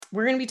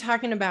We're going to be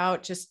talking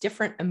about just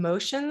different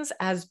emotions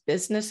as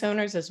business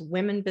owners, as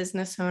women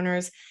business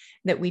owners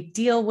that we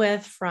deal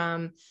with,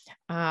 from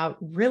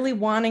really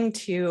wanting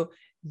to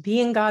be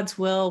in God's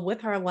will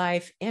with our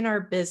life, in our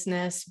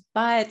business,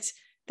 but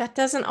that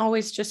doesn't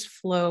always just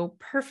flow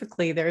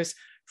perfectly. There's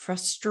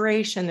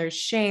frustration, there's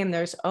shame,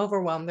 there's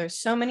overwhelm. There's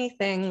so many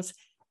things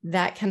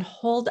that can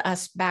hold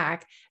us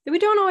back that we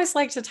don't always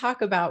like to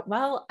talk about.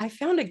 Well, I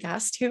found a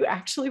guest who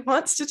actually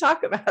wants to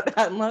talk about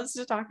that and loves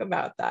to talk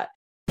about that.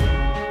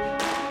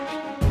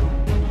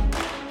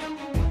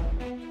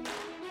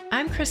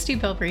 I'm Christy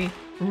Bilbrey.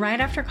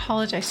 Right after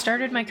college, I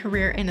started my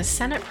career in a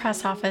Senate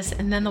press office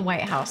and then the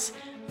White House.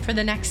 For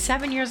the next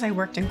 7 years, I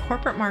worked in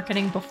corporate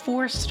marketing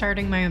before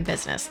starting my own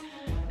business.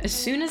 As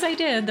soon as I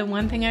did, the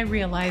one thing I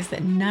realized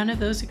that none of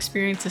those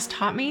experiences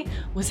taught me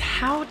was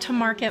how to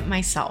market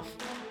myself.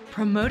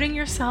 Promoting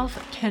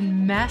yourself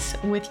can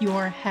mess with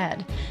your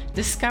head.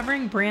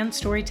 Discovering brand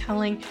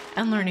storytelling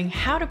and learning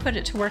how to put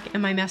it to work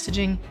in my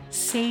messaging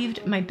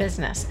saved my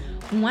business.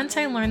 Once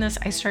I learned this,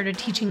 I started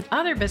teaching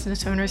other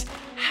business owners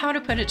how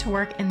to put it to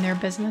work in their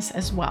business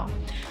as well.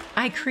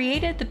 I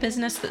created the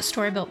Business That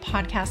Story Built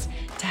podcast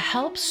to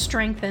help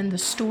strengthen the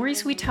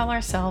stories we tell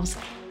ourselves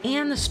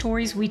and the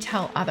stories we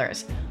tell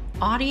others.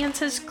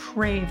 Audiences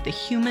crave the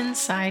human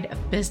side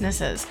of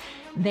businesses.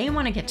 They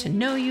want to get to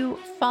know you,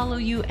 follow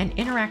you, and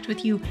interact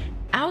with you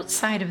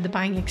outside of the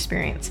buying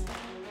experience.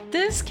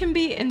 This can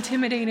be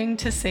intimidating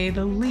to say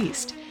the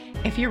least.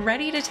 If you're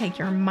ready to take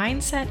your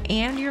mindset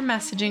and your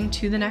messaging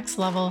to the next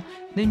level,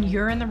 then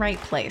you're in the right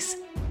place.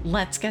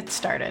 Let's get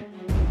started.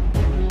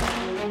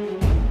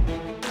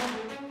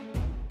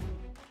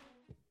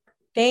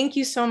 Thank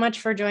you so much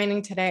for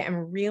joining today.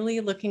 I'm really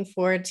looking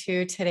forward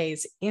to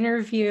today's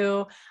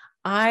interview.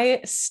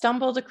 I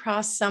stumbled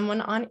across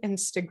someone on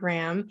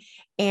Instagram,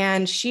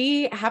 and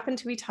she happened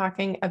to be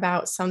talking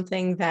about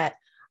something that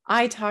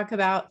I talk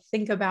about,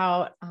 think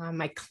about,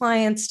 my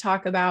clients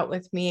talk about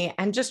with me,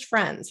 and just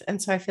friends.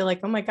 And so I feel like,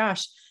 oh my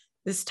gosh,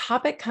 this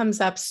topic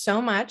comes up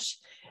so much.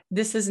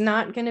 This is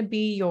not going to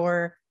be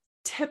your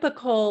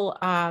typical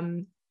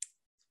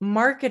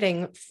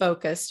marketing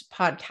focused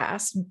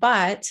podcast,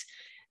 but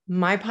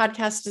my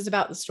podcast is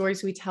about the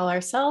stories we tell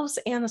ourselves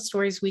and the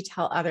stories we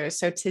tell others.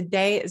 So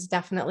today is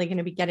definitely going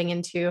to be getting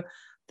into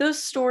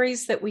those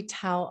stories that we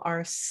tell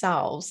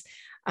ourselves.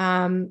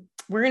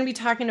 We're going to be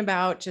talking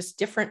about just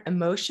different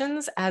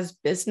emotions as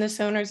business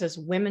owners, as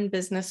women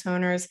business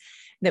owners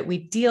that we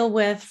deal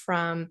with,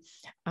 from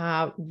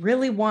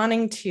really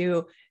wanting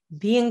to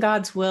be in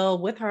God's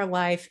will with our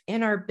life,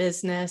 in our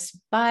business,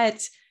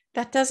 but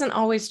that doesn't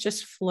always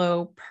just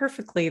flow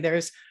perfectly.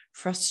 There's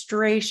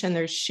frustration,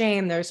 there's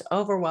shame, there's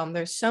overwhelm.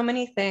 There's so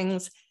many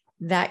things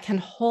that can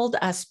hold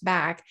us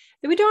back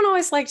that we don't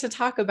always like to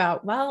talk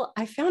about. Well,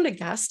 I found a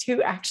guest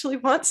who actually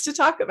wants to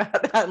talk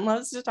about that and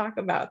loves to talk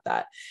about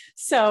that.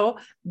 So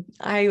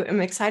I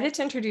am excited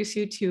to introduce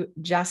you to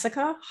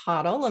Jessica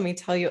Hottle. Let me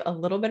tell you a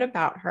little bit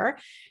about her.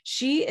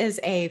 She is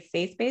a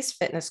faith-based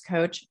fitness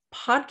coach,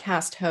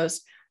 podcast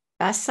host,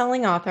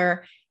 best-selling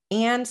author,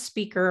 and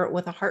speaker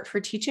with a heart for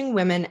teaching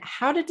women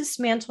how to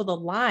dismantle the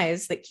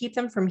lies that keep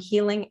them from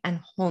healing and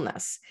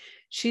wholeness.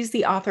 She's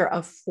the author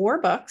of 4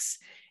 books,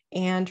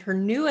 and her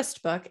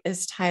newest book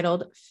is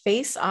titled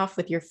Face Off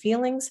with Your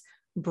Feelings,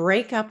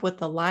 Break Up with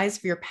the Lies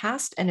of Your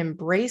Past, and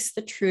Embrace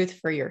the Truth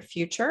for Your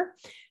Future.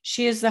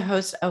 She is the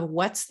host of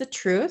What's the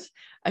Truth,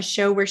 a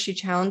show where she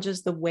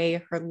challenges the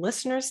way her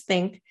listeners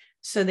think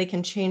so they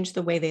can change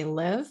the way they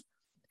live.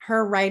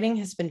 Her writing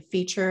has been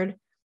featured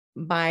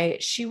by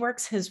She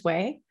Works His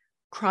Way,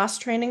 Cross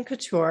Training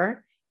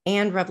Couture,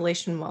 and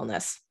Revelation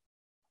Wellness.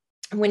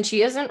 When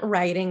she isn't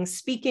writing,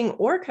 speaking,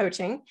 or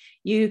coaching,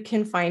 you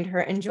can find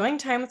her enjoying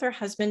time with her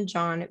husband,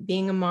 John,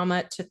 being a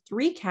mama to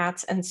 3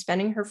 cats, and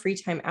spending her free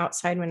time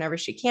outside whenever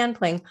she can,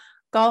 playing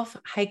golf,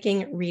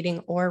 hiking, reading,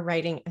 or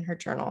writing in her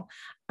journal.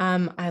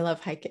 I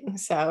love hiking,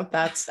 so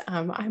that's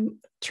I'm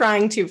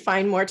trying to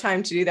find more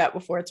time to do that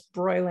before it's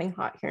broiling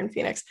hot here in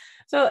Phoenix.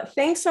 So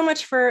thanks so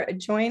much for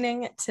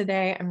joining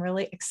today. I'm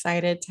really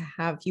excited to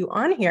have you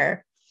on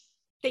here.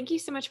 Thank you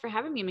so much for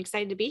having me. I'm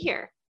excited to be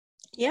here.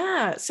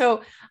 Yeah.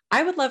 So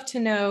I would love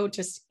to know,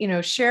 just,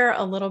 share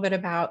a little bit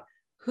about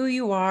who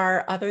you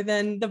are other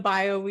than the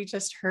bio we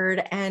just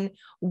heard, and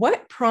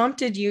what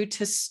prompted you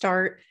to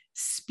start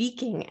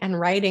speaking and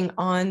writing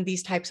on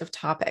these types of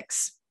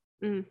topics.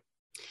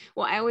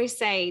 Well, I always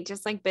say,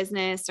 just like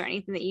business or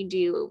anything that you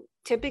do,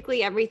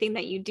 typically everything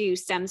that you do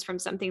stems from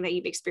something that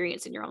you've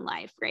experienced in your own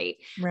life, right?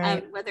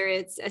 Whether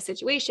it's a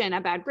situation,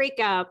 a bad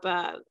breakup,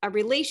 a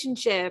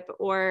relationship,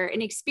 or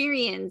an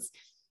experience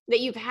that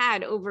you've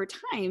had over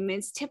time,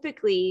 is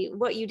typically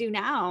what you do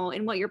now,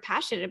 and what you're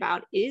passionate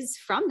about is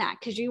from that,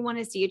 because you want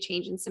to see a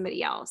change in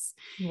somebody else.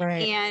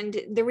 Right. And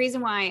the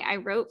reason why I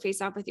wrote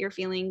Face Off with Your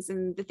Feelings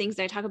and the things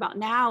that I talk about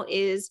now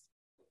is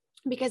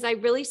because I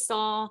really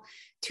saw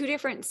 2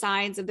 different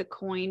sides of the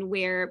coin,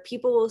 where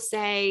people will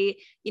say,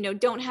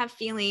 don't have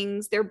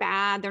feelings, they're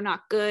bad, they're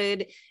not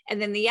good.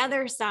 And then the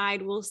other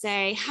side will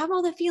say, have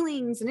all the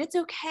feelings and it's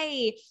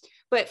okay.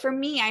 But for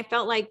me, I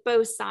felt like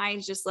both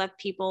sides just left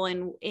people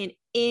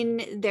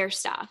in their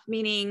stuff,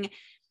 meaning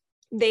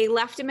they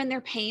left them in their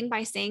pain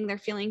by saying their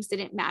feelings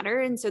didn't matter.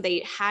 And so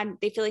they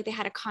feel like they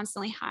had to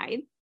constantly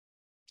hide.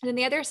 And then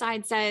the other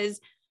side says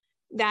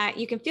that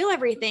you can feel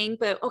everything,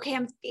 but okay,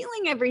 I'm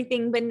feeling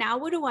everything, but now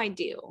what do I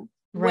do?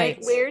 Right.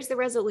 Where's the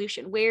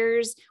resolution?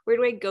 Where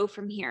do I go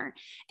from here?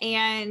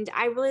 And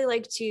I really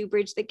like to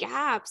bridge the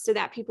gap so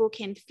that people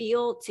can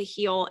feel to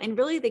heal. And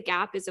really the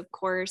gap is, of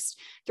course,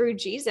 through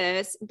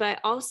Jesus, but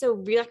also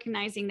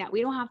recognizing that we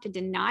don't have to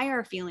deny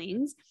our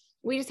feelings.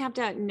 We just have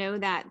to know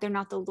that they're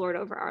not the Lord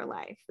over our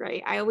life,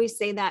 right? I always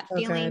say that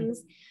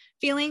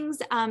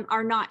feelings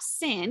are not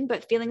sin,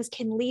 but feelings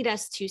can lead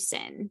us to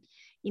sin.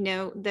 You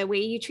know, the way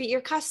you treat your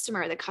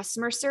customer, the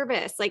customer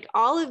service, like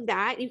all of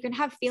that, you can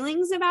have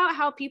feelings about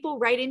how people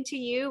write into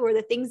you or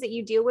the things that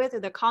you deal with or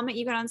the comment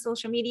you get on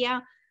social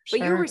media, but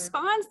your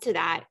response to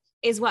that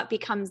is what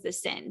becomes the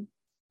sin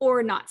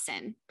or not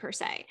sin per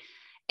se.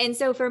 And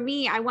so for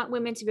me, I want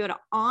women to be able to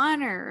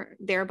honor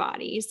their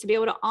bodies, to be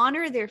able to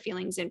honor their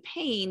feelings and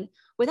pain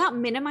without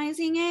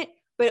minimizing it,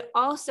 but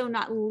also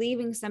not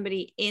leaving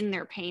somebody in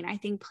their pain. I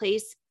think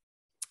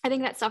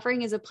that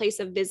suffering is a place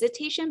of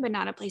visitation, but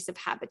not a place of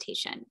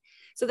habitation.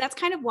 So that's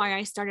kind of why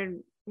I started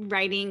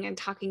writing and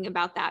talking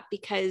about that,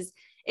 because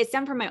it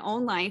stemmed from my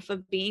own life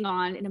of being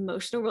on an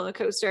emotional roller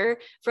coaster,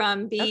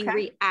 from being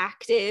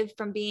reactive,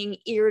 from being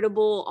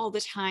irritable all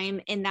the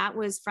time. And that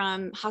was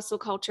from hustle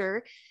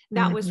culture.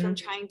 That was from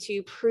trying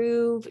to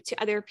prove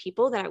to other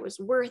people that I was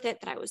worth it,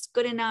 that I was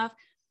good enough.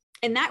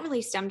 And that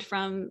really stemmed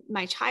from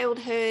my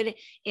childhood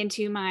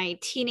into my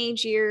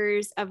teenage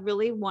years of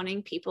really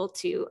wanting people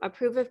to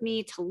approve of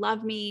me, to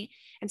love me.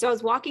 And so I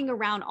was walking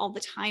around all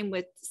the time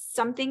with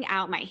something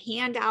out, my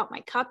hand out, my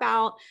cup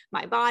out,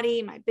 my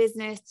body, my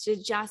business,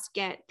 to just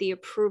get the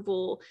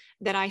approval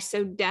that I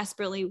so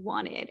desperately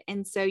wanted.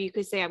 And so you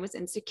could say I was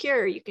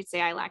insecure. You could say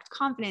I lacked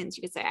confidence.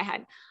 You could say I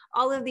had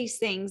all of these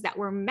things that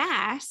were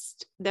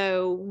masked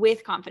though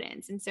with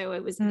confidence. And so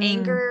it was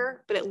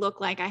anger, but it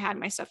looked like I had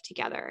my stuff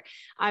together.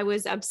 I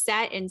was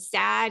upset and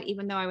sad,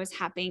 even though I was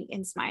happy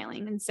and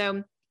smiling. And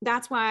so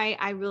that's why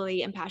I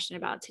really am passionate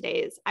about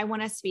today is I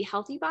want us to be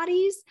healthy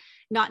bodies,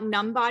 not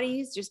numb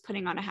bodies, just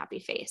putting on a happy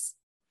face.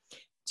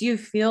 Do you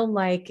feel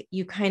like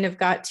you kind of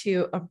got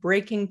to a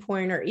breaking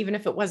point, or even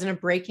if it wasn't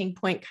a breaking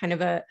point, kind of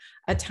a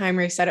time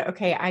where you said,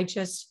 okay,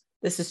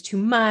 this is too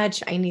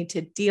much. I need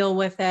to deal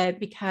with it?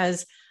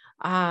 Because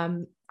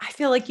I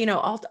feel like,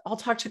 I'll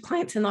talk to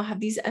clients and they'll have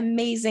these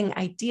amazing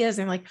ideas.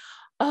 And they're like,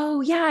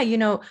 oh yeah,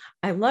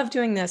 I love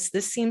doing this.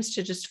 This seems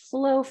to just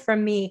flow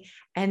from me.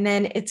 And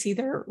then it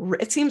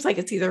seems like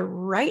it's either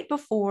right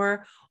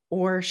before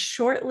or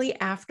shortly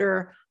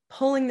after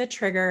pulling the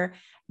trigger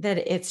that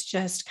it's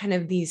just kind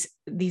of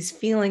these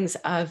feelings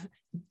of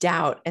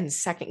doubt and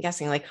second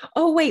guessing, like,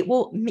 oh, wait,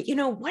 well,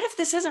 what if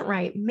this isn't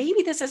right?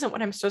 Maybe this isn't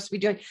what I'm supposed to be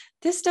doing.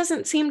 This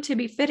doesn't seem to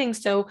be fitting.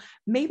 So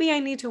maybe I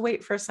need to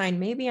wait for a sign.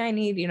 Maybe I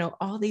need,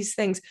 all these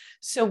things.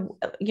 So,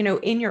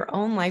 in your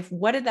own life,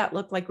 what did that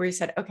look like where you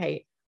said,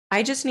 okay,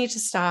 I just need to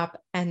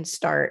stop and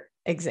start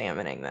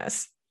examining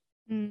this?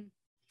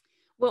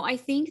 Well, I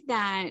think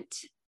that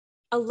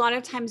a lot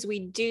of times we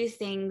do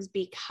things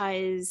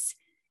because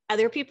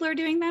other people are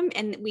doing them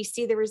and we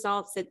see the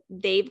results that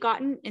they've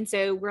gotten. And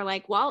so we're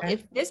like, well,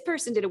 if this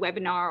person did a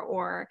webinar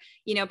or,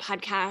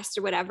 podcast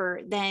or whatever,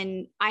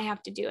 then I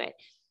have to do it.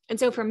 And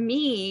so for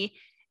me,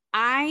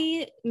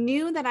 I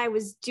knew that I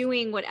was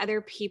doing what other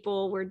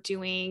people were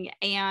doing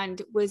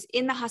and was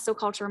in the hustle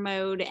culture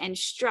mode and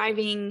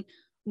striving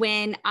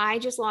when I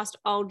just lost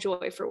all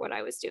joy for what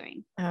I was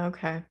doing.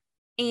 Okay.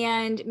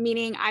 And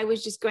meaning I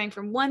was just going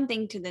from one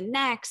thing to the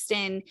next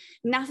and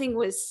nothing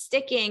was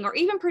sticking or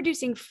even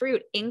producing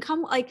fruit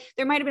income. Like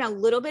there might've been a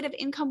little bit of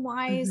income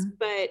wise,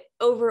 but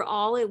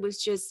overall it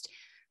was just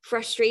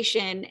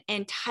frustration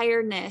and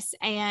tiredness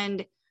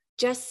and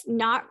just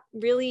not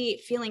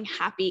really feeling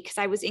happy because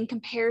I was in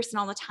comparison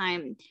all the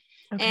time.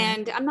 Okay.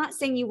 And I'm not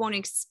saying you won't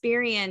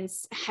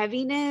experience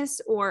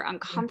heaviness or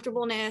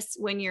uncomfortableness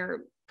when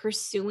you're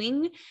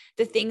pursuing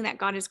the thing that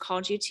God has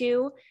called you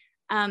to.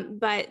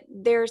 But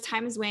there's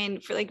times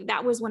when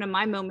that was one of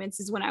my moments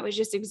is when I was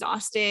just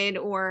exhausted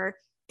or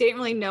didn't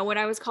really know what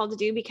I was called to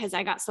do because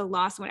I got so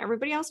lost when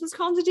everybody else was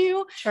called to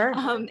do. Sure.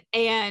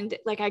 And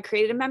I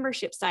created a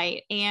membership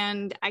site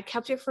and I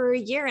kept it for a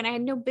year and I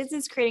had no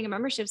business creating a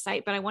membership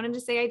site, but I wanted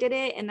to say I did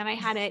it. And then I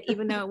had it,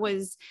 even though it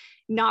was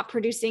not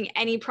producing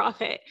any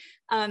profit.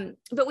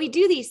 But we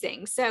do these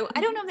things. So I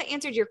don't know if that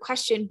answered your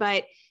question,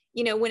 but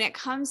when it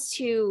comes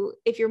to,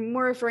 if you're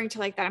more referring to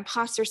that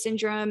imposter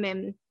syndrome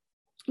and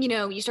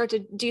you start to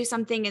do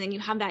something and then you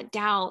have that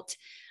doubt.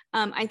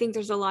 I think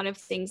there's a lot of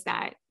things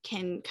that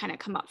can kind of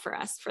come up for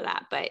us for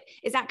that. But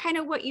is that kind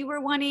of what you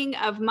were wanting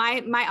of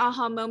my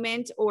aha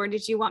moment, or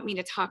did you want me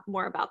to talk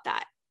more about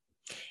that?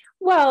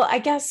 Well, I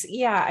guess,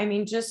 yeah. I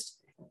mean, just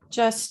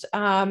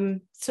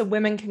so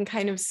women can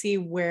kind of see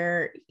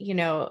where,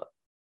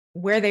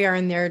 where they are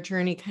in their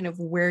journey, kind of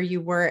where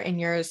you were in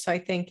yours. So I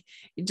think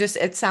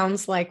it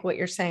sounds like what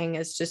you're saying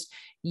is just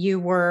you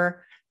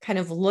were kind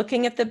of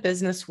looking at the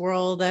business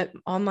world, at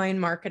online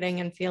marketing,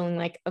 and feeling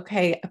like,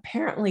 okay,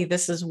 apparently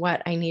this is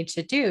what I need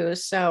to do.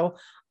 So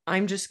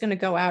I'm just going to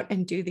go out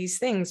and do these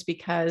things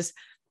because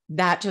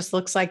that just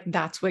looks like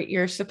that's what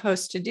you're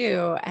supposed to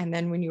do. And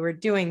then when you were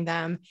doing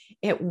them,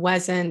 it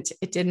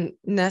didn't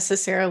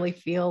necessarily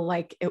feel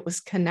like it was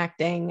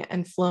connecting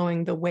and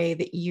flowing the way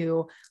that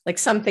you, like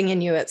something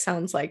in you, it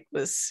sounds like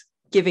was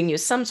giving you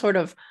some sort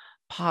of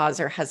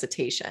pause or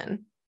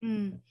hesitation.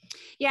 Mm.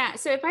 Yeah.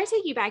 So if I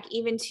take you back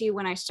even to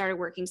when I started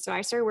working, so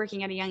I started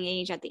working at a young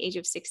age, at the age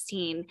of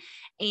 16,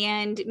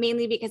 and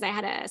mainly because I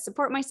had to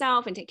support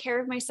myself and take care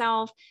of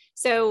myself.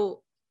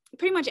 So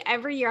pretty much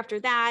every year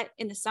after that,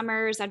 in the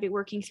summers, I'd be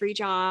working 3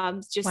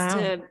 jobs because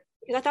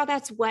I thought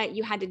that's what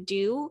you had to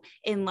do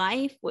in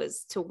life,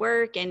 was to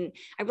work. And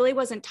I really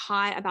wasn't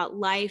taught about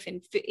life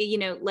and,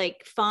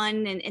 like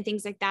fun and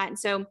things like that. And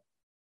so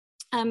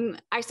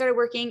I started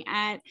working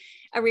at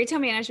a retail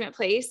management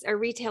place, a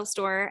retail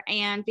store,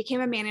 and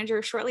became a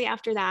manager shortly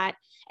after that.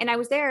 And I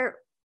was there.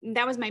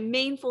 That was my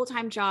main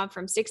full-time job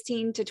from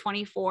 16 to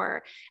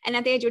 24. And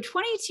at the age of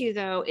 22,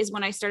 though, is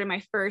when I started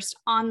my first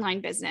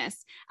online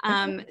business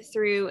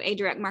through a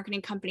direct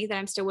marketing company that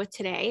I'm still with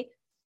today.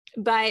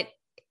 But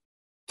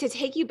to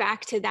take you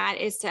back to that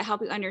is to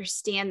help you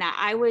understand that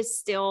I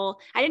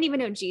didn't even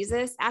know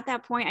Jesus at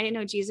that point. I didn't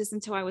know Jesus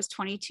until I was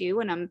 22,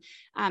 and I'm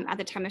at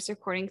the time of this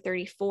recording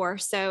 34.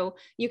 So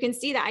you can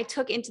see that I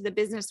took into the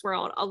business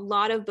world a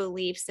lot of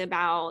beliefs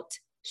about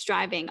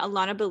striving, a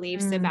lot of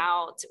beliefs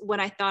about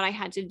what I thought I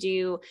had to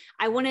do.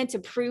 I wanted to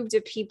prove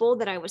to people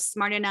that I was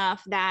smart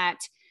enough, that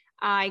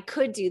I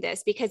could do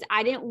this, because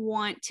I didn't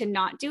want to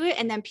not do it.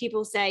 And then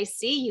people say,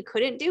 see, you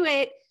couldn't do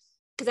it.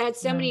 Because I had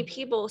so many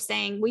people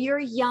saying, well, you're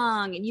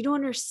young and you don't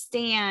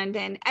understand.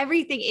 And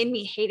everything in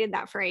me hated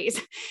that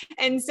phrase.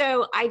 And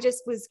so I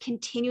just was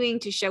continuing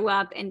to show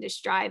up and to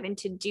strive and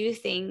to do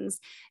things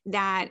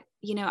that,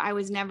 I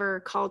was never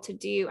called to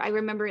do. I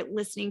remember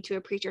listening to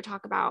a preacher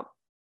talk about,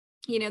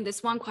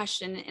 this one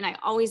question, and I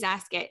always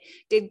ask it: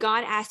 did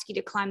God ask you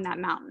to climb that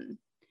mountain?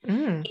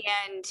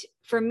 And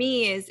for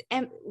me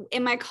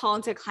am I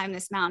called to climb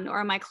this mountain, or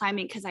am I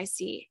climbing because I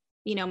see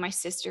my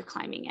sister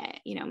climbing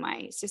it,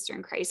 my sister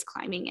in Christ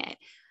climbing it?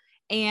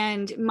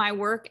 And my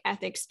work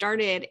ethic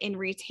started in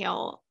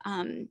retail,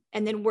 and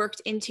then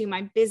worked into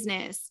my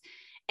business.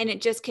 And it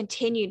just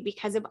continued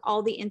because of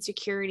all the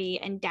insecurity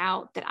and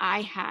doubt that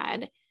I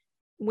had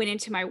went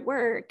into my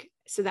work,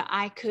 so that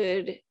I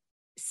could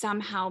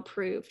somehow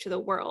prove to the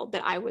world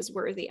that I was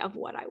worthy of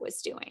what I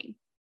was doing.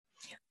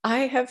 I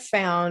have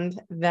found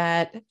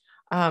that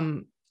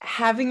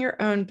having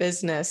your own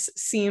business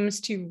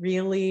seems to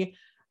really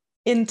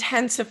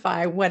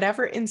intensify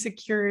whatever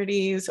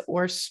insecurities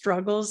or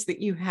struggles that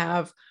you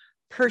have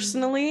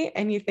personally.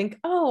 And you think,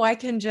 oh, I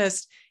can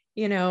just,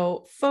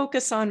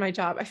 focus on my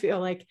job. I feel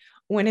like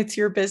when it's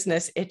your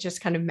business, it just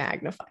kind of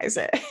magnifies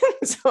it.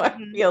 So I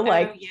feel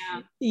like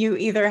you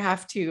either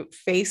have to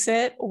face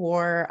it,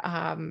 or,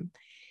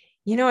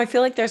 I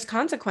feel like there's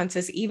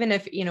consequences, even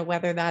if,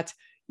 whether that's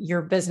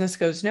your business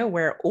goes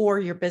nowhere or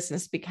your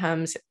business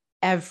becomes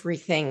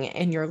everything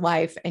in your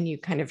life and you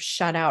kind of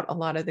shut out a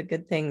lot of the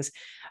good things.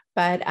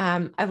 But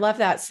I love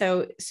that.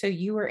 So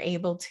you were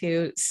able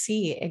to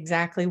see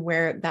exactly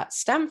where that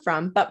stemmed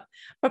from, but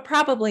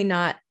probably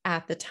not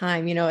at the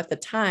time. At the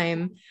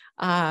time,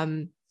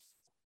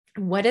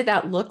 what did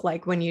that look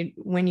like when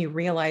you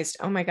realized,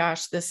 oh my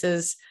gosh, this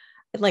is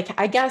like,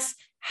 I guess,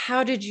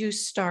 how did you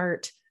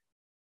start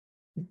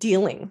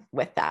dealing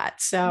with that?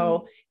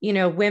 So,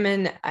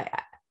 women,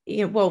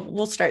 well,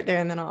 we'll start there,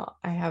 and then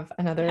I have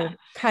another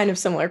kind of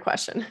similar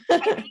question.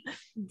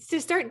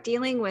 To start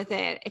dealing with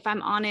it, if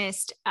I'm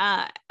honest,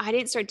 I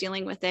didn't start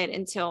dealing with it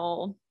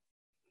until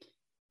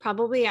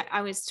probably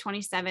I was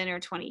 27 or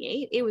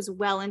 28. It was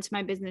well into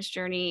my business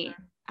journey,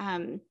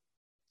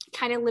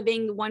 kind of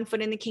living one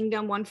foot in the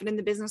kingdom, one foot in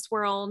the business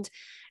world.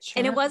 Sure.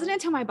 And it wasn't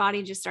until my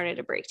body just started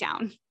to break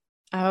down.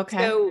 Okay.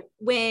 So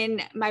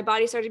when my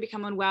body started to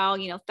become unwell,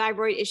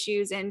 thyroid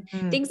issues and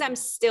things I'm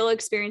still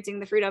experiencing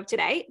the fruit of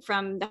today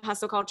from the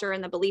hustle culture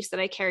and the beliefs that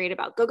I carried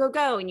about go, go,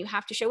 go, and you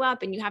have to show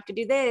up and you have to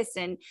do this.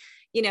 And,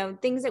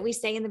 things that we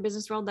say in the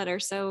business world that are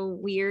so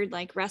weird,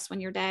 like rest when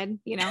you're dead,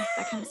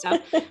 that kind of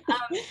stuff.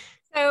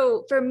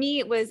 So for me,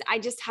 it was, I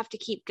just have to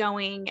keep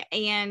going.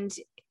 And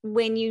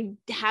when you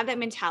have that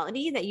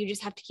mentality that you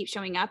just have to keep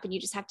showing up and you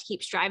just have to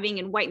keep striving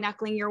and white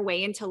knuckling your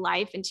way into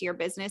life, into your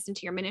business,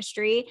 into your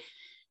ministry,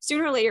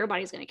 sooner or later, your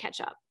body's going to catch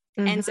up.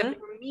 And so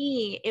for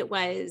me, I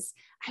was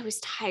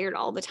tired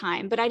all the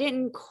time, but I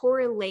didn't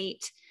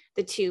correlate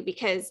the two,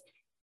 because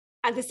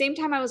at the same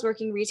time I was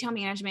working retail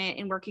management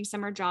and working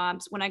summer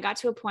jobs. When I got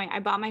to a point, I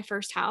bought my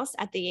first house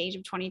at the age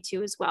of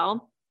 22 as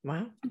well.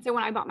 Wow. And so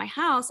when I bought my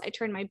house, I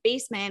turned my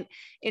basement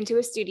into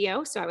a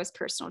studio. So I was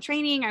personal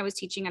training. I was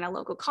teaching at a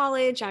local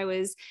college. I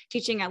was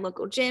teaching at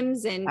local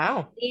gyms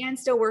and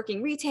still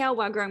working retail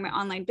while growing my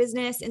online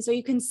business. And so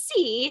you can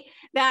see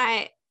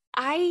that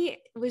I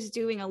was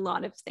doing a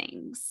lot of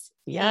things.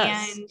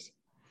 Yes. And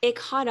it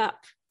caught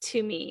up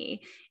to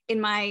me in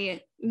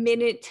my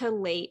mid to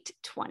late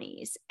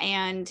 20s.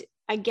 And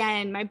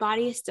again, my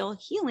body is still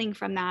healing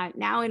from that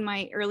now in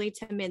my early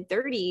to mid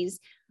 30s.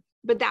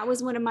 But that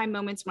was one of my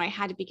moments when I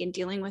had to begin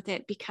dealing with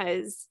it,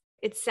 because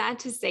it's sad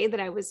to say that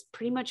I was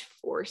pretty much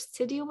forced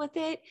to deal with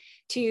it,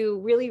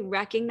 to really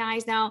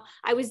recognize. Now,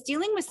 I was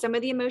dealing with some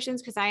of the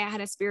emotions because I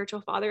had a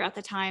spiritual father at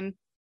the time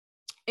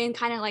and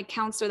kind of like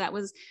counselor that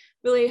was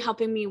really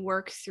helping me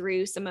work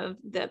through some of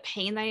the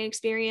pain that I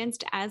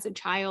experienced as a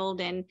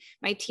child and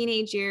my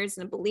teenage years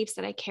and the beliefs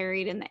that I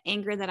carried and the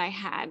anger that I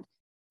had.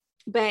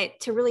 But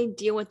to really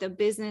deal with the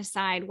business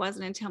side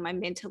wasn't until my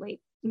mid to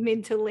late,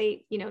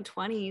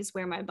 20s,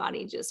 where my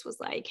body just was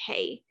like,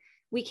 hey,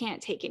 we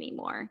can't take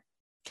anymore.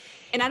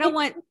 And I don't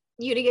want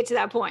you to get to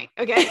that point.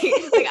 Okay.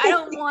 Like, I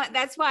don't want,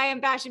 that's why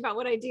I'm passionate about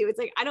what I do. It's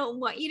like, I don't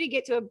want you to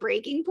get to a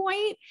breaking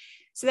point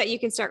so that you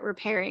can start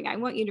repairing. I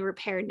want you to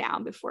repair now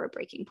before a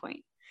breaking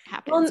point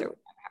happens or whatever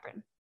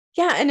happened.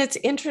 Yeah. And it's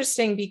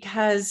interesting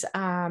because,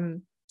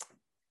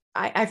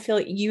 I feel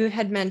like you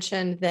had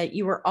mentioned that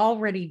you were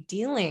already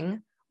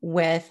dealing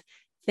with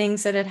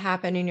things that had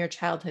happened in your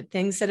childhood,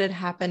 things that had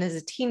happened as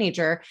a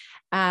teenager.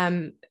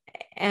 And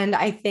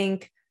I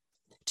think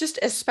just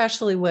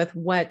especially with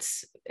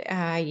what's,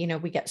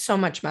 we get so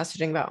much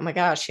messaging about, oh my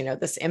gosh,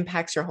 this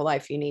impacts your whole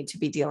life. You need to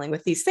be dealing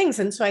with these things.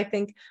 And so I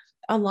think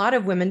a lot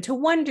of women to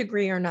one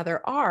degree or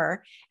another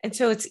are. And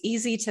so it's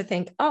easy to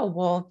think, oh,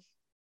 well,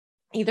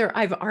 either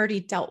I've already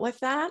dealt with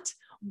that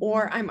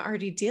or I'm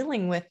already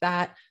dealing with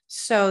that.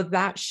 So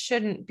that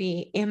shouldn't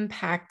be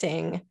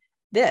impacting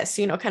this,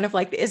 kind of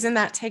like, isn't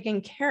that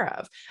taken care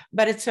of?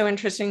 But it's so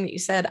interesting that you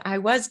said I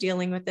was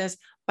dealing with this,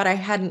 but I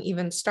hadn't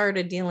even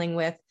started dealing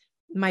with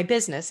my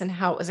business and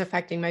how it was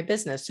affecting my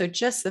business. So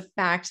just the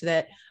fact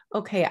that,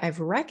 okay, I've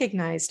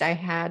recognized I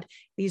had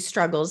these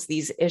struggles,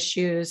 these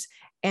issues,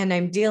 and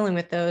I'm dealing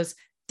with those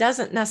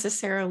doesn't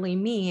necessarily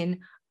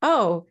mean,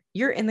 oh,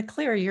 you're in the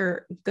clear,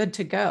 you're good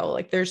to go.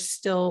 Like there's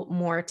still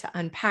more to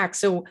unpack.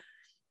 So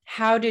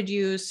how did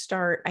you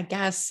start? I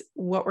guess,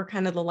 what were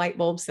kind of the light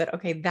bulbs that,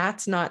 okay,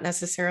 that's not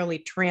necessarily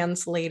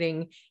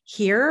translating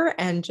here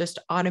and just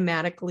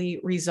automatically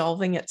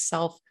resolving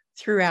itself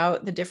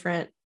throughout the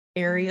different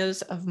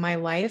areas of my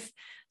life.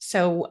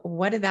 So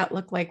what did that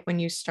look like when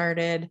you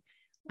started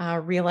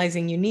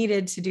realizing you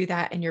needed to do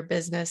that in your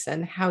business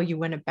and how you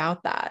went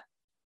about that?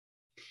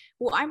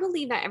 Well, I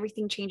believe that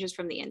everything changes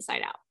from the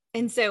inside out.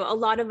 And so a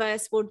lot of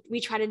us we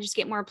try to just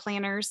get more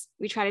planners.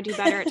 We try to do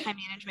better at time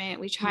management.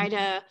 We try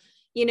to,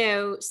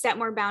 set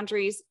more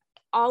boundaries,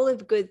 all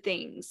of good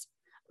things.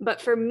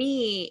 But for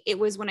me, it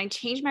was when I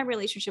changed my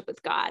relationship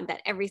with God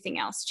that everything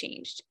else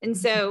changed. And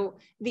so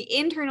the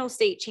internal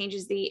state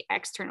changes the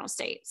external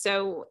state.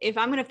 So if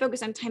I'm going to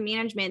focus on time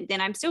management,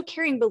 then I'm still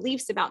carrying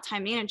beliefs about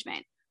time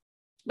management.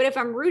 But if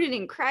I'm rooted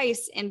in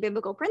Christ and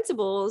biblical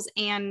principles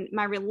and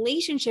my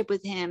relationship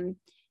with him,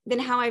 then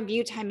how I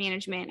view time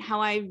management, how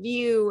I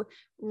view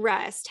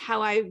rest,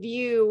 how I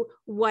view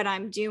what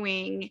I'm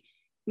doing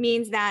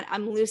means that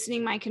I'm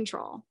loosening my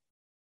control.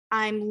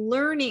 I'm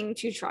learning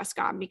to trust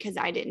God because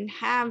I didn't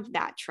have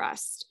that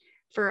trust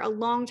for a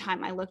long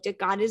time. I looked at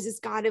God as this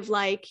God of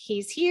like,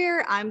 he's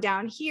here, I'm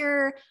down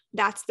here.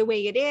 That's the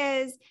way it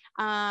is.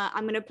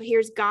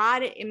 Here's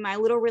God in my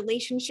little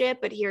relationship,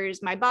 but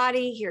here's my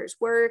body, here's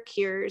work,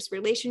 here's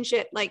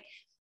relationship. Like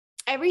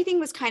everything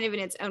was kind of in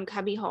its own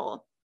cubby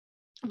hole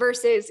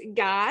versus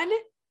God.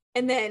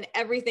 And then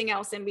everything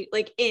else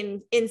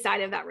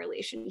inside of that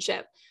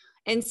relationship.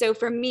 And so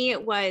for me,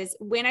 it was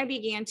when I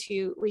began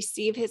to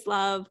receive his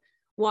love,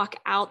 walk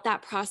out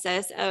that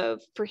process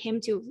for him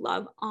to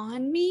love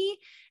on me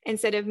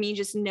instead of me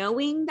just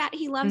knowing that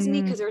he loves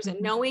me, because there's a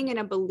knowing and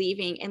a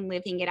believing and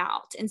living it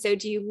out. And so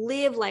do you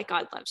live like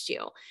God loves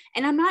you?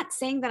 And I'm not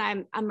saying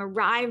that I'm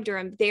arrived or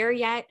I'm there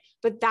yet,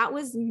 but that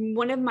was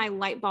one of my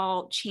light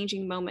bulb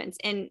changing moments.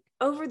 And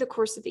over the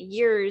course of the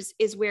years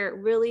is where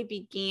it really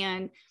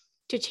began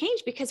to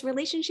change, because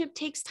relationship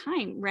takes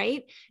time,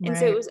 right? And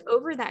so it was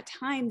over that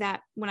time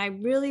that when I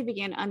really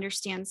began to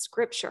understand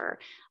scripture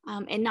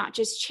and not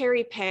just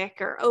cherry pick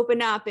or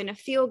open up in a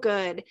feel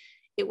good,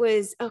 it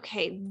was,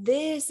 okay,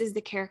 this is the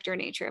character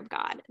and nature of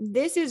God.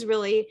 This is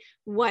really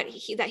what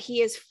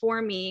he is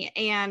for me.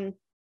 And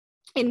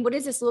what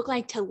does this look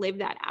like to live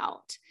that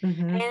out?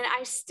 And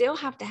I still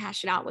have to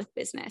hash it out with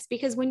business,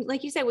 because when,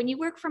 like you said, when you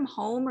work from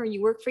home or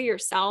you work for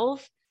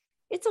yourself,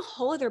 it's a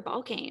whole other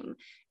ballgame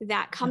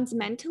that comes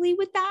mentally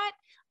with that,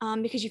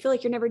 because you feel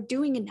like you're never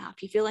doing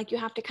enough. You feel like you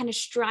have to kind of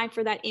strive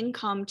for that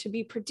income to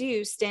be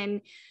produced. And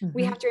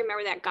we have to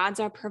remember that God's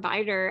our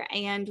provider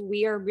and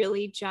we are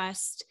really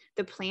just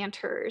the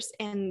planters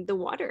and the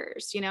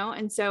waters,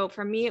 And so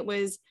for me, it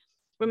was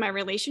when my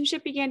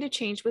relationship began to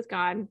change with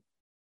God,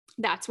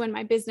 that's when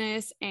my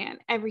business and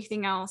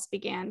everything else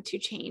began to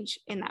change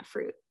in that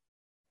fruit.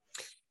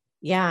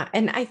 Yeah.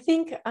 And I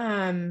think,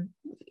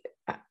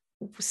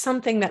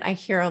 something that I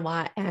hear a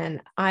lot,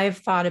 and I've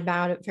thought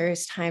about at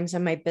various times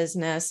in my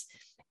business,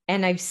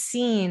 and I've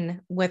seen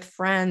with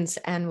friends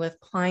and with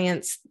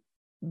clients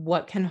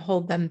what can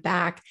hold them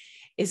back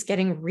is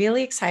getting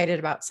really excited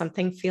about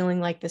something,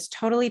 feeling like this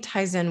totally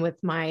ties in with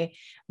my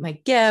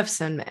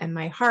gifts and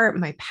my heart,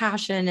 my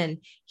passion. And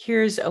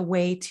here's a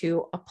way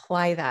to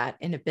apply that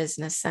in a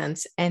business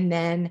sense. And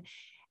then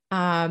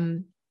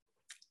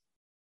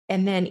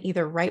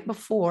either right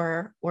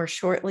before or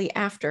shortly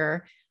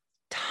after,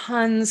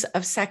 tons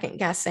of second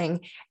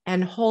guessing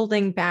and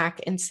holding back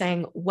and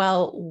saying,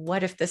 well,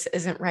 what if this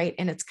isn't right?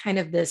 And it's kind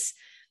of this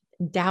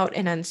doubt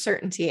and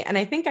uncertainty. And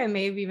I think I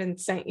may have even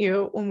sent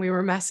you, when we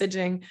were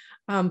messaging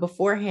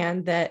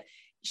beforehand, that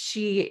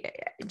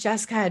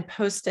Jessica had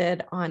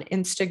posted on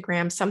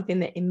Instagram something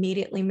that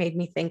immediately made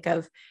me think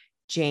of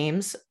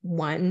James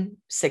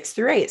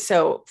 1:6-8.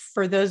 So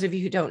for those of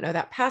you who don't know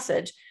that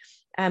passage,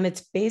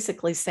 it's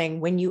basically saying,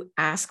 when you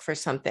ask for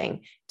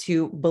something,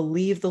 to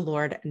believe the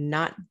Lord,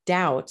 not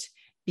doubt,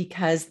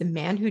 because the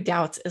man who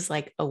doubts is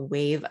like a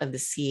wave of the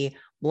sea,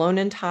 blown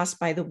and tossed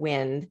by the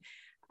wind,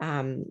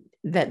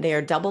 that they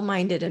are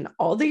double-minded in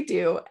all they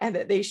do, and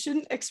that they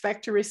shouldn't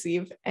expect to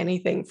receive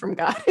anything from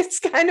God. It's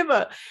kind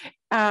of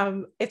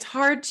it's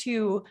hard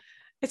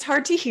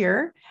to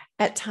hear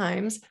at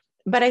times,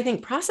 but I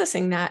think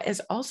processing that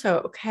is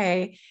also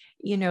okay,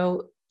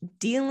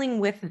 dealing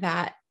with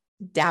that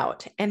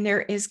doubt. And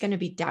there is going to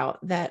be doubt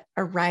that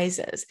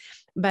arises.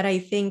 But I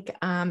think,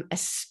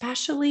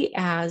 especially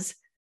as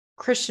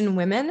Christian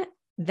women,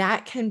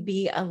 that can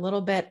be a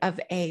little bit of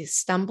a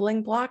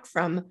stumbling block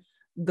from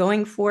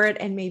going for it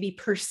and maybe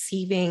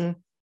perceiving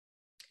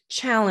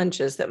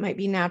challenges that might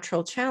be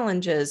natural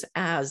challenges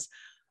as,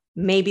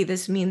 maybe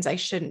this means I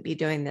shouldn't be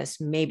doing this.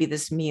 Maybe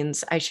this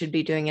means I should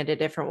be doing it a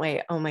different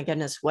way. Oh my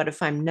goodness, what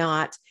if I'm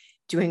not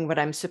doing what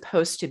I'm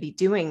supposed to be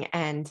doing?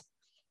 And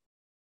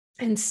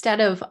instead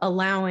of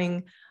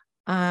allowing,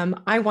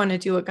 I want to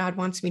do what God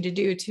wants me to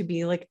do, to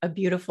be like a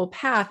beautiful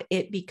path,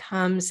 it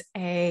becomes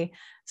a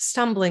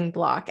stumbling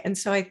block. And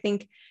so I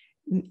think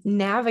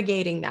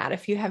navigating that,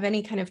 if you have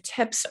any kind of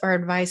tips or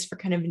advice for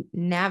kind of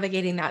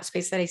navigating that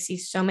space that I see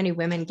so many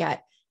women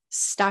get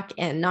stuck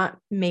in, not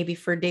maybe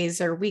for days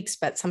or weeks,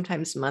 but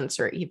sometimes months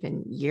or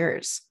even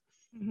years.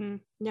 Mm-hmm.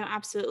 No,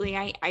 absolutely.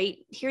 I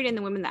hear it in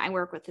the women that I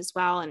work with as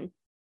well. And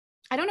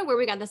I don't know where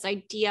we got this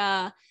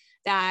idea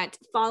that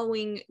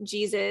following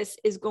Jesus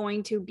is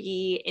going to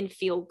be and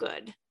feel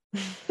good.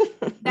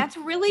 That's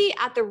really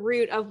at the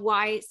root of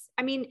why.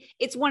 I mean,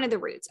 it's one of the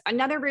roots.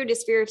 Another root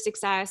is fear of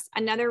success.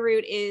 Another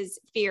root is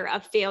fear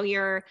of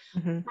failure.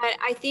 Mm-hmm. But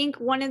I think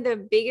one of the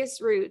biggest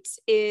roots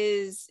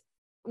is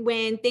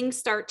when things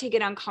start to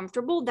get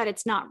uncomfortable, that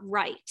it's not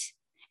right.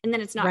 And then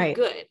it's not Right.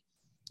 good.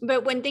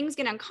 But when things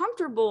get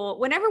uncomfortable,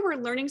 whenever we're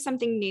learning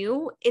something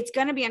new, it's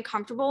going to be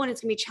uncomfortable and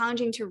it's going to be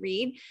challenging to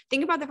read.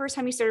 Think about the first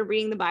time you started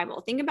reading the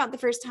Bible. Think about the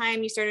first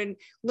time you started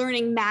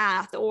learning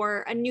math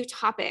or a new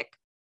topic,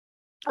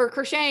 or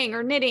crocheting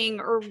or knitting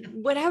or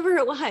whatever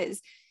it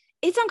was.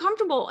 It's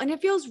uncomfortable and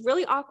it feels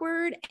really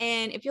awkward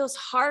and it feels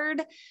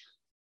hard.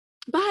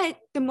 But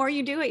the more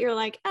you do it, you're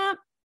like,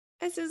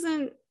 this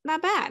isn't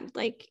that bad.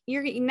 Like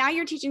you're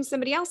teaching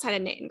somebody else how to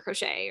knit and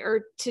crochet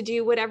or to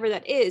do whatever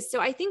that is.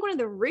 So I think one of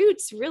the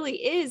roots really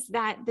is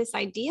that this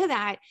idea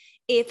that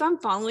if I'm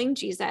following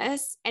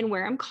Jesus and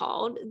where I'm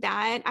called,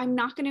 that I'm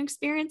not going to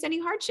experience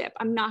any hardship.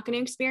 I'm not going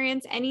to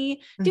experience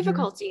any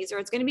difficulties, or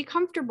it's going to be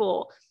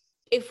comfortable.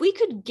 If we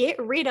could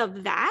get rid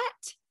of that,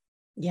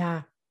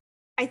 yeah,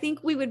 I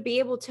think we would be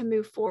able to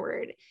move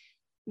forward.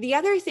 The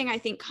other thing I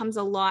think comes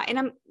a lot, and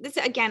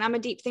I'm a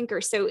deep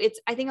thinker. So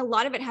I think a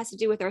lot of it has to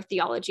do with our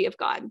theology of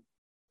God.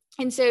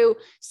 And so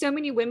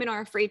many women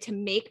are afraid to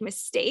make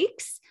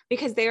mistakes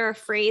because they're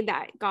afraid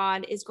that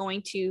God is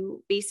going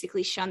to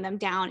basically shun them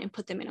down and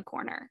put them in a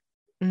corner.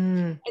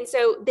 And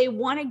so they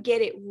want to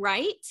get it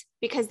right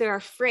because they're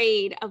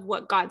afraid of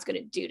what God's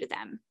going to do to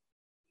them.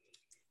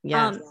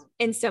 Yes.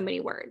 In so many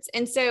words.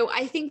 And so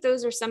I think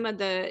those are some of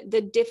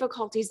the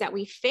difficulties that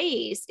we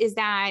face, is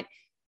that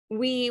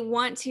we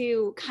want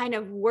to kind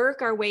of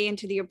work our way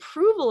into the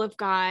approval of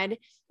God.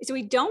 So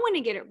we don't want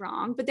to get it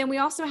wrong, but then we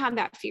also have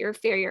that fear of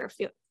failure,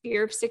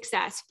 fear of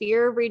success,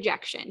 fear of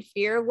rejection,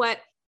 fear of what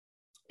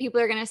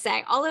people are going to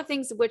say, all the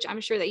things of which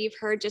I'm sure that you've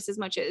heard just as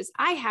much as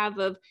I have,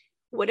 of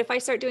what if I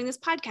start doing this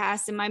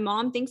podcast and my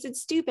mom thinks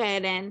it's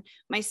stupid and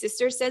my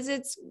sister says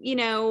it's,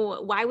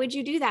 why would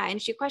you do that?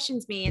 And she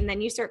questions me, and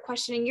then you start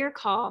questioning your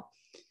call.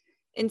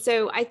 And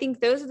so I think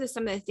those are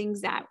some of the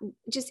things that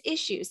just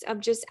issues of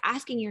just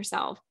asking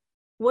yourself,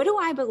 what do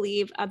I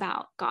believe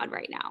about God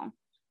right now?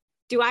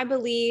 Do I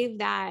believe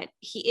that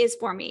he is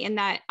for me, and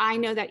that I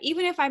know that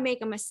even if I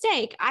make a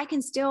mistake, I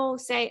can still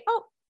say,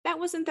 oh, that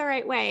wasn't the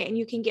right way, and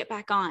you can get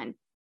back on.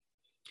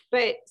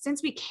 But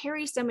since we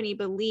carry so many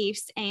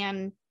beliefs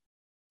and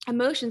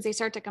emotions, they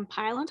start to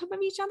compile on top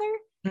of each other.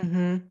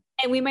 And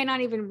we might not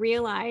even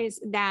realize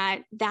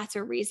that that's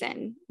a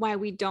reason why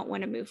we don't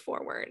want to move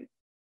forward.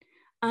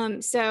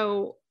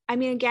 So, I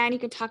mean, again, you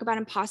can talk about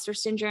imposter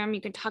syndrome,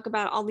 you can talk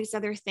about all these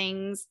other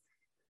things,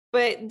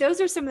 but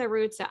those are some of the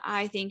roots that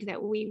I think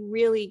that we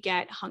really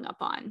get hung up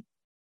on.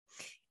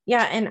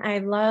 Yeah. And I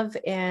love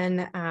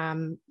in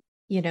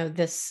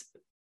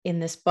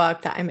this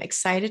book that I'm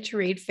excited to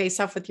read, Face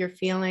Off with Your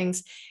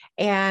Feelings.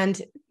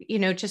 And,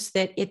 just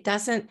that it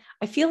doesn't,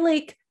 I feel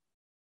like,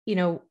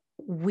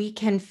 we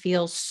can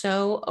feel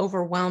so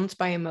overwhelmed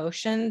by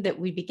emotion that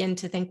we begin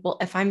to think, well,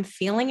 if I'm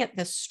feeling it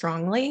this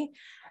strongly,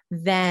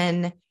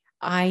 then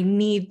I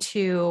need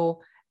to,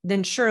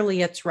 then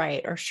surely it's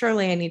right, or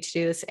surely I need to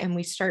do this. And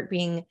we start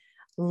being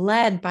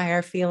led by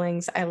our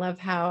feelings. I love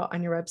how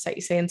on your website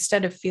you say,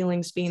 instead of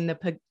feelings being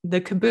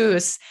the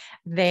caboose,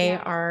 they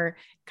are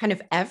kind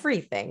of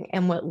everything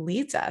and what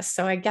leads us.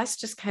 So I guess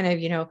just kind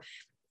of,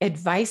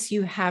 advice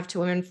you have to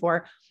women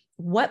for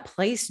what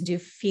place do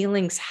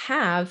feelings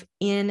have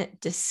in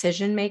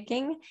decision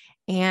making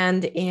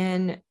and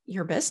in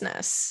your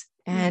business,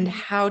 and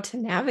how to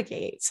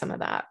navigate some of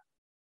that.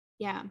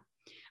 Yeah.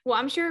 Well,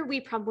 I'm sure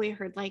we probably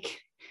heard like,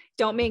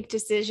 don't make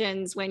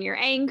decisions when you're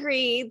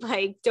angry,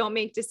 like don't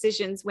make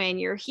decisions when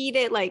you're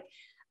heated. Like,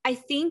 I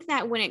think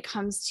that when it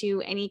comes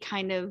to any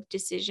kind of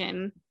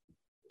decision,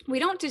 we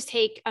don't just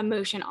take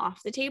emotion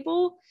off the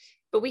table,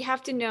 but we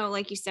have to know,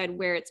 like you said,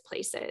 where its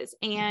place is.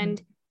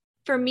 And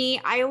for me,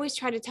 I always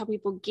try to tell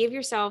people, give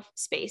yourself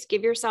space,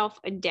 give yourself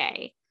a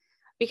day,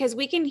 because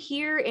we can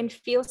hear and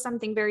feel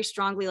something very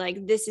strongly,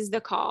 like this is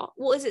the call.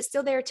 Well, is it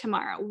still there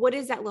tomorrow? What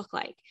does that look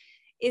like?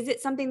 Is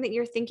it something that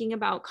you're thinking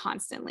about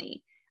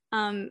constantly?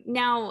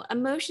 Now,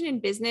 emotion in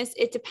business,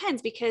 it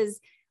depends, because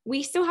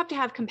we still have to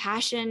have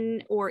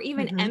compassion or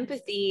even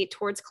empathy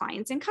towards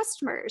clients and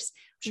customers.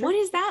 Sure. What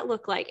does that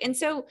look like? And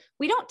so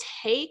we don't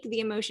take the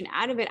emotion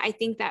out of it. I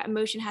think that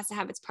emotion has to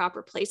have its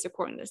proper place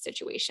according to the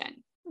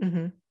situation.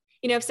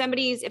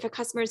 If a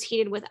customer is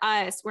heated with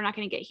us, we're not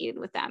going to get heated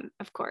with them,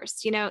 of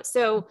course,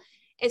 So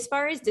as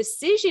far as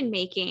decision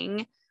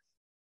making,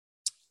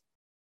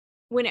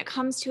 when it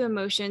comes to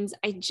emotions,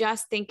 I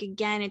just think,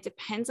 again, it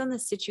depends on the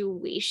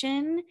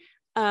situation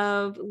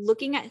of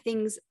looking at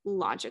things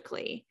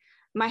logically.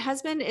 My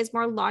husband is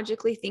more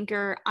logically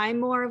thinker. I'm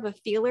more of a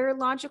feeler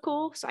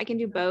logical, so I can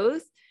do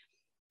both.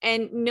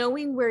 And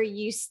knowing where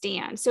you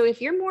stand. So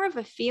if you're more of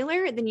a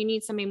feeler, then you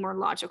need somebody more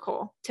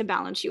logical to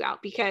balance you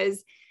out,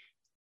 because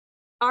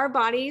our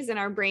bodies and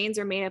our brains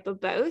are made up of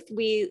both.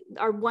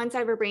 One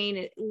side of our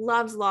brain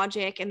loves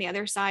logic and the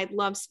other side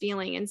loves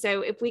feeling. And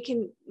so if we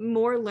can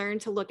more learn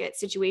to look at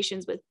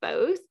situations with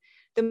both,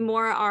 the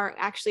more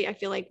I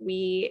feel like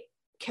we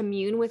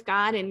commune with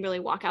God and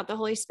really walk out the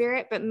Holy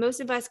Spirit. But most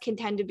of us can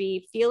tend to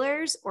be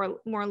feelers or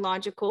more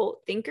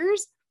logical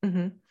thinkers.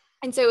 And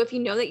so if you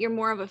know that you're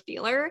more of a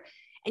feeler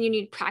and you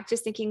need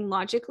practice thinking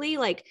logically,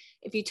 like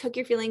if you took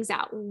your feelings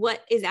out,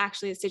 what is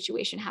actually the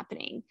situation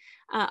happening?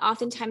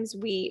 Oftentimes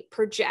we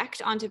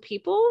project onto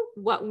people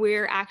what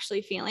we're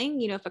actually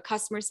feeling. If a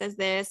customer says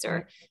this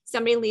or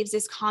somebody leaves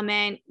this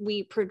comment,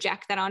 we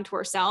project that onto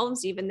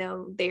ourselves, even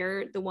though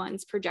they're the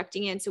ones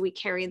projecting it. So we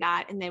carry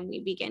that and then we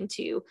begin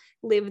to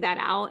live that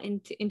out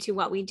into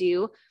what we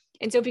do.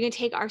 And so if we can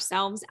take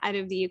ourselves out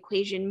of the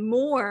equation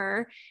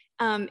more,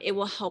 it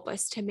will help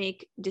us to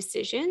make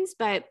decisions.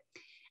 But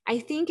I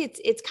think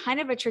it's kind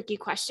of a tricky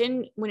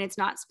question when it's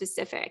not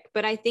specific,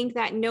 but I think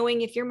that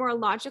knowing if you're more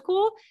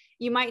logical,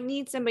 you might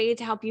need somebody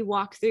to help you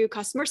walk through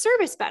customer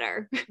service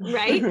better,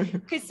 right?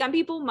 Because some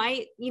people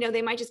might,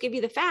 they might just give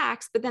you the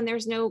facts, but then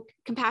there's no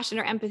compassion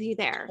or empathy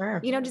there.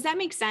 Sure. Does that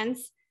make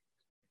sense?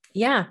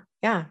 Yeah.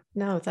 Yeah.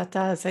 No, that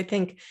does. I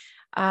think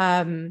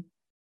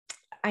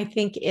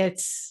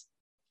it's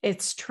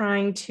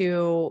trying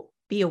to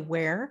be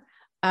aware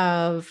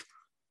of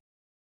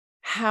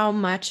how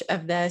much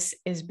of this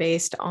is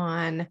based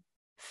on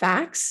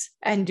facts,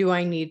 and do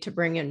I need to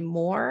bring in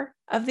more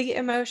of the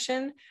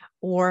emotion,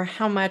 or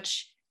how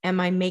much am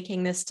I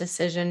making this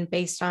decision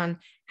based on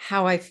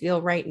how I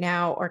feel right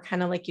now, or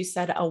kind of like you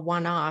said, a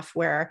one-off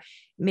where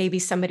maybe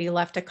somebody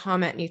left a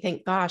comment and you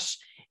think, gosh,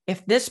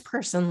 if this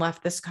person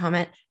left this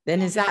comment,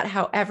 then is that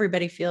how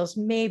everybody feels?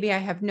 Maybe I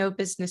have no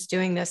business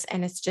doing this.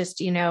 And it's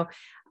just, you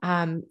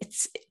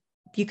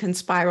can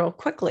spiral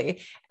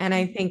quickly. And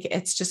I think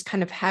it's just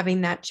kind of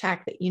having that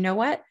check that,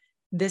 what,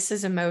 this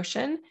is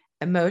emotion.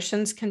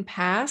 Emotions can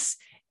pass.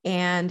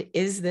 And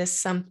is this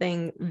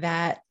something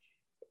that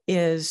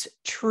is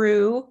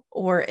true,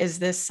 or is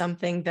this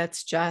something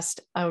that's just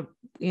a,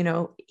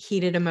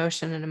 heated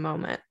emotion in a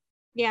moment?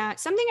 Yeah.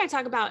 Something I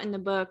talk about in the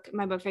book,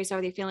 my book, Face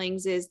All Your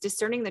Feelings, is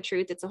discerning the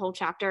truth. It's a whole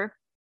chapter.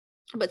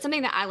 But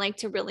something that I like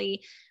to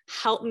really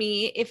help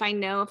me if I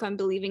know if I'm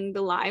believing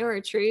the lie or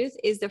a truth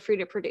is the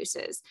fruit it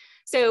produces.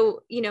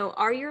 So,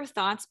 are your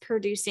thoughts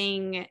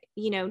producing,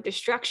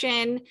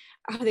 destruction?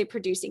 Are they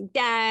producing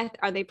death?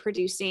 Are they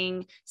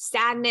producing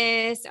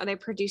sadness? Are they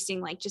producing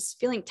like just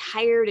feeling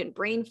tired and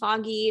brain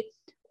foggy?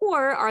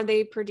 Or are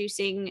they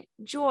producing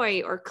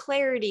joy or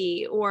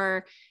clarity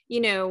or,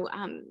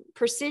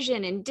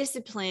 precision and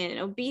discipline and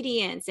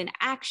obedience and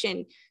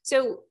action?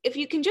 So if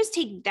you can just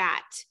take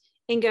that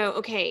and go,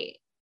 okay,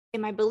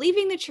 am I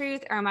believing the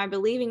truth or am I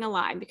believing a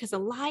lie? Because a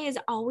lie is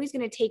always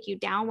going to take you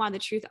down while the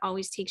truth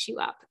always takes you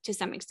up to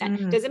some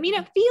extent. Doesn't mean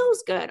it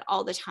feels good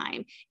all the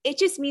time. It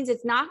just means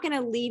it's not going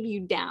to leave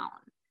you down.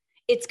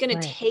 It's going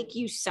to take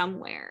you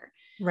somewhere.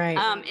 Right.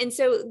 And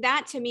so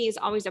that to me is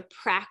always a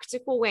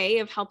practical way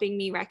of helping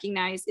me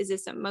recognize, is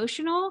this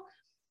emotional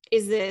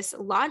Is this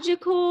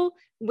logical?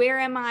 Where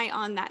am I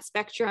on that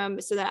spectrum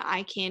so that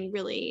I can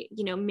really,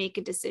 make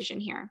a decision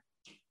here?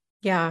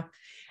 Yeah.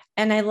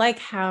 And I like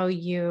how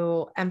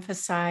you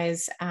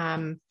emphasize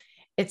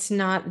it's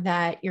not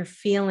that your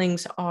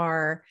feelings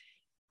are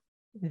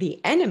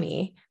the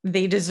enemy.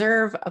 They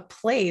deserve a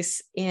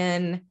place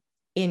in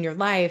your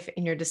life,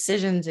 in your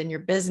decisions, in your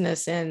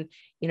business, in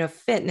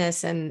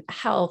fitness and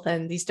health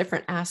and these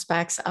different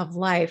aspects of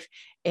life.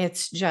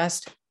 It's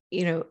just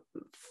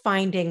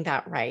finding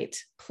that right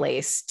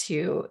place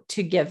to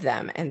give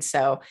them. And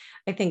so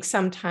I think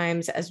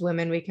sometimes as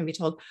women we can be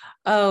told,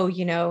 oh,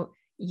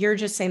 you're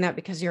just saying that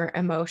because you're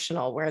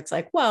emotional, where it's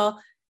like,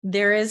 well,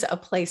 there is a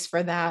place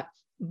for that,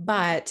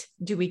 but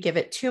do we give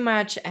it too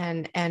much?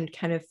 And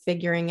kind of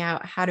figuring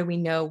out, how do we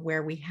know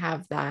where we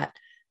have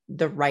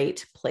the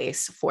right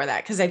place for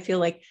that? Because I feel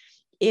like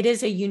it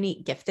is a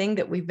unique gifting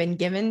that we've been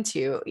given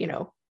to,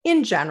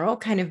 in general,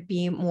 kind of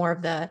be more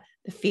of the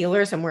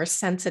feelers and more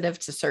sensitive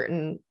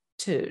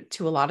to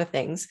a lot of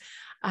things.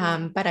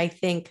 But I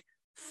think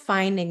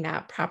finding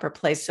that proper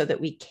place so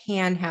that we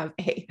can have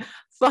a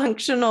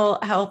functional,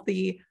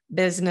 healthy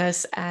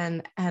business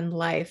and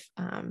life.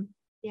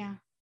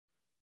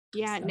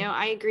 Yeah. No,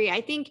 I agree.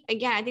 I think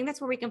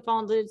that's where we can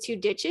fall into the two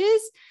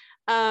ditches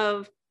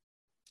of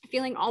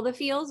feeling all the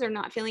feels or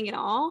not feeling it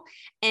all.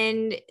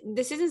 And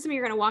this isn't something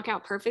you're going to walk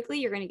out perfectly.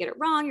 You're going to get it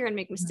wrong. You're going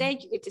to make a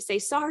mistake. You get to say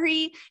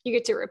sorry. You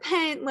get to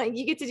repent. Like,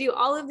 you get to do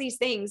all of these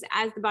things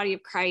as the body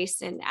of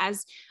Christ and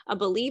as a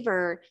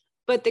believer.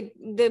 But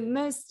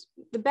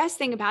the best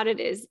thing about it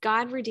is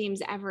God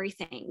redeems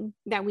everything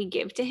that we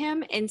give to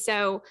him. And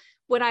so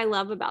what I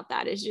love about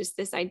that is just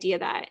this idea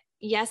that,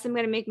 yes, I'm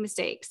going to make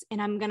mistakes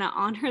and I'm going to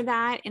honor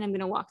that and I'm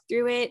going to walk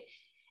through it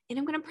and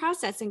I'm going to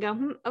process and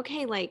go,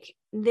 okay, like,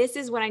 this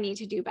is what I need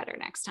to do better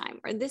next time,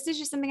 or this is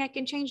just something I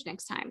can change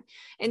next time.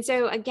 And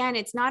so again,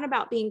 it's not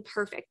about being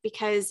perfect,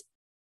 because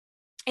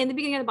in the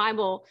beginning of the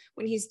Bible,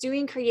 when he's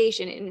doing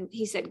creation and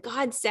he said,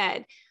 God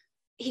said,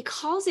 he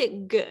calls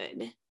it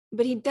good,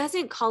 but he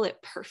doesn't call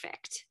it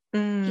perfect.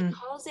 He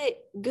calls it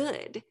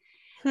good.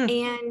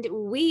 And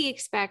we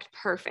expect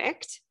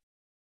perfect,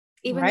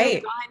 even though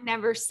God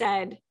never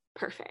said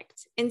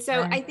perfect. And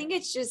so I think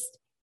it's just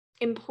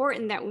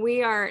important that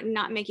we are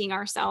not making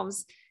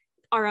ourselves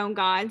our own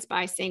gods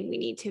by saying we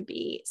need to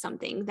be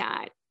something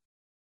that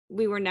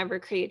we were never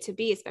created to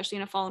be, especially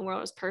in a fallen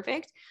world, is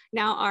perfect.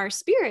 Now our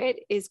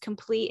spirit is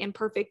complete and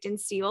perfect and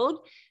sealed,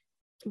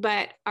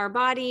 but our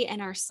body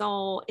and our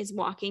soul is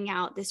walking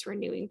out this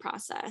renewing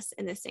process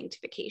and this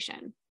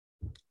sanctification.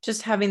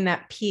 Just having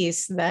that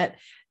peace that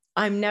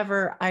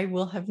I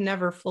will have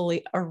never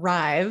fully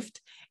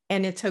arrived,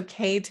 and it's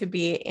okay to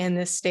be in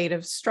this state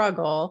of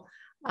struggle.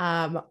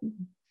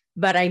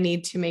 But I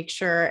need to make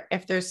sure,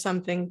 if there's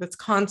something that's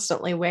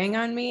constantly weighing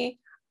on me,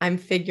 I'm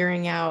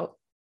figuring out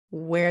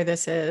where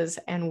this is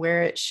and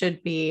where it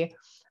should be,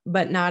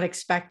 but not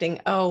expecting,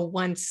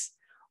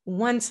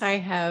 once I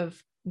have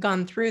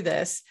gone through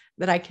this,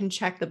 that I can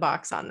check the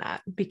box on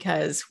that,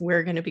 because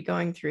we're going to be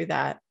going through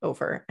that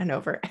over and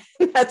over.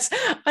 That's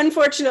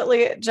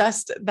unfortunately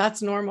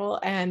that's normal.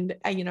 And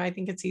I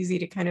think it's easy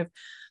to kind of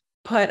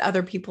put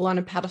other people on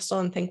a pedestal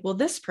and think, well,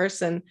 this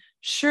person,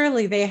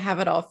 surely they have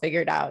it all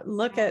figured out.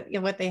 Look at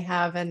what they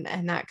have, and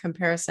that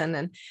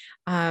comparison,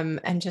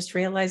 and just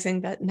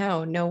realizing that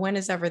no one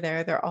is ever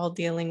there. They're all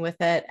dealing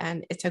with it,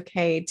 and it's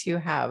okay to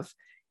have,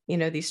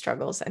 these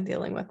struggles and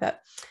dealing with it.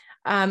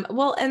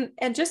 Well,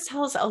 and just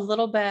tell us a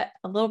little bit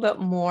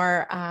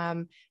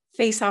more,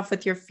 face off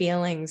with your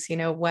feelings,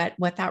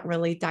 what that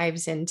really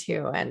dives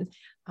into, and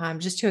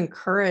just to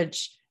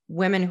encourage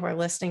women who are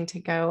listening to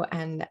go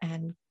and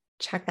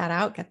check that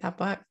out, get that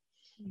book.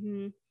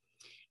 Mm-hmm.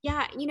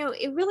 Yeah.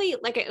 It really,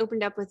 like I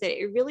opened up with it,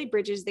 it really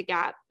bridges the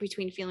gap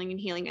between feeling and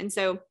healing. And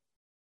so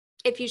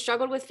if you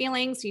struggled with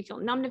feelings, you feel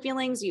numb to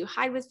feelings, you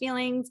hide with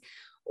feelings,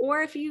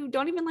 or if you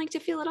don't even like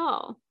to feel at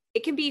all,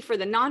 it can be for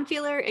the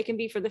non-feeler, it can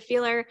be for the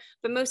feeler,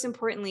 but most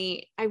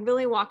importantly, I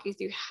really walk you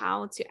through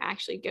how to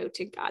actually go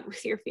to God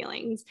with your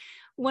feelings.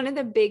 One of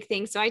the big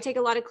things, so I take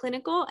a lot of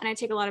clinical and I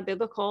take a lot of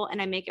biblical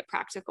and I make it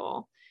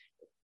practical.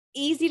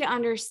 Easy to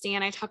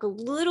understand. I talk a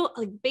little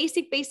like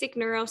basic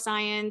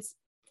neuroscience,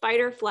 fight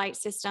or flight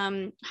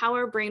system, how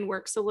our brain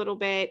works a little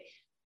bit,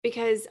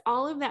 because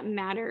all of that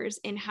matters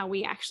in how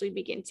we actually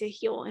begin to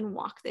heal and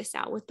walk this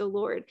out with the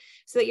Lord,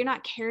 so that you're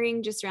not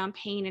carrying just around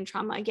pain and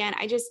trauma. Again,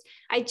 I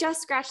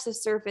just scratched the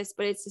surface,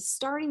 but it's a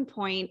starting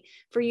point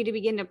for you to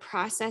begin to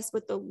process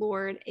with the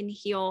Lord and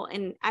heal.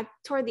 And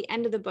toward the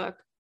end of the book,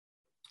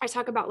 I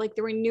talk about like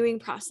the renewing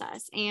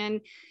process.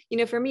 And,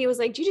 for me, it was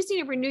like, you just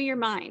need to renew your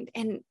mind.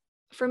 And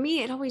for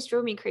me, it always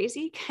drove me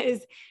crazy,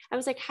 because I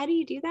was like, how do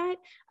you do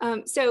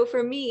that? So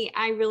for me,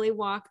 I really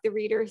walk the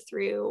reader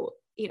through,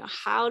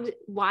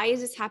 why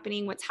is this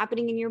happening? What's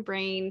happening in your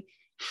brain?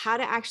 How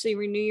to actually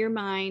renew your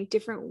mind,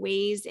 different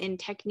ways and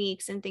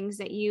techniques and things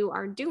that you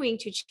are doing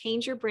to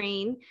change your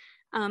brain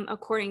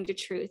according to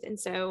truth. And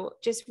so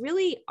just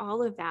really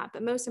all of that,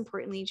 but most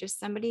importantly, just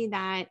somebody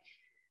that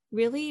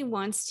really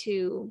wants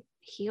to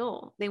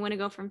heal. They want to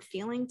go from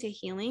feeling to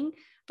healing,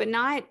 but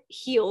not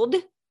healed,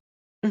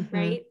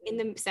 right? In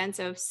the sense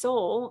of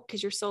soul,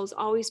 because your soul is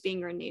always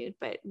being renewed,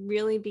 but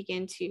really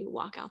begin to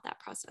walk out that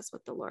process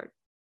with the Lord.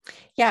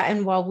 Yeah.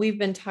 And while we've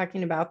been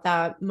talking about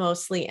that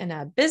mostly in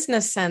a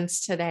business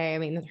sense today, I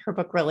mean, her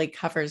book really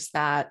covers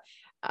that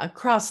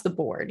across the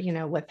board,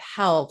 with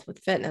health, with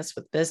fitness,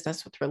 with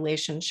business, with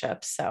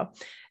relationships. So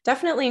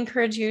definitely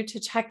encourage you to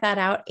check that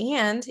out.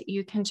 And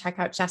you can check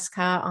out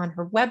Jessica on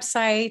her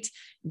website,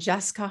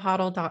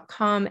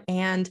 jessicahottle.com,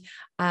 and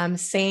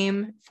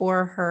same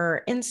for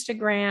her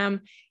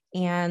Instagram.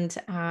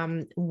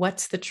 And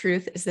What's the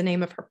Truth is the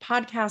name of her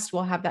podcast.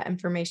 We'll have that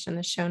information in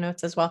the show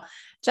notes as well.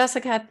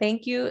 Jessica,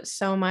 thank you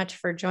so much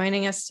for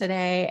joining us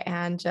today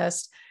and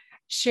just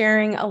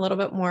sharing a little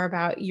bit more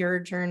about your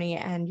journey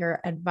and your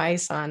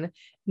advice on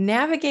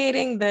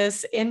navigating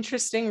this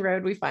interesting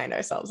road we find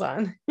ourselves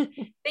on.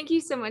 Thank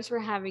you so much for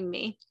having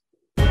me.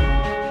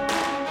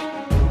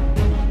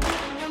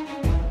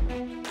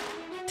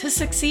 To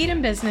succeed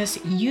in business,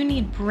 you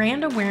need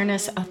brand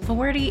awareness,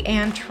 authority,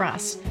 and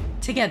trust.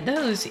 To get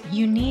those,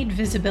 you need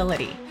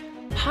visibility.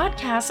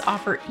 Podcasts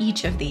offer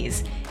each of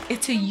these.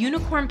 It's a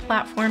unicorn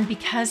platform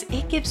because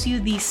it gives you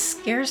the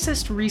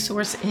scarcest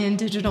resource in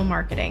digital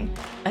marketing: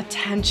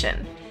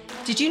 attention.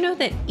 Did you know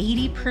that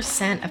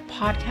 80% of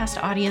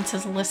podcast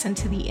audiences listen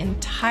to the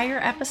entire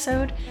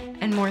episode,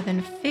 and more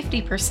than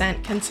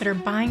 50% consider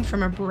buying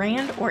from a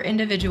brand or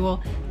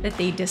individual that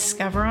they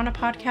discover on a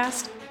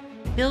podcast?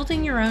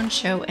 Building your own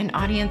show and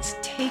audience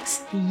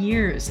takes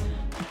years.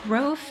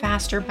 Grow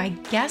faster by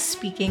guest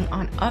speaking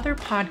on other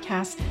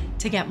podcasts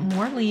to get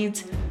more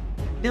leads,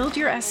 build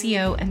your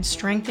SEO, and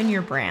strengthen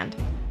your brand.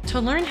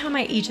 To learn how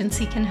my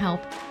agency can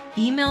help,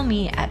 email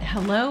me at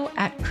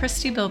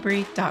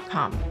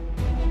hello@christybilbrey.com.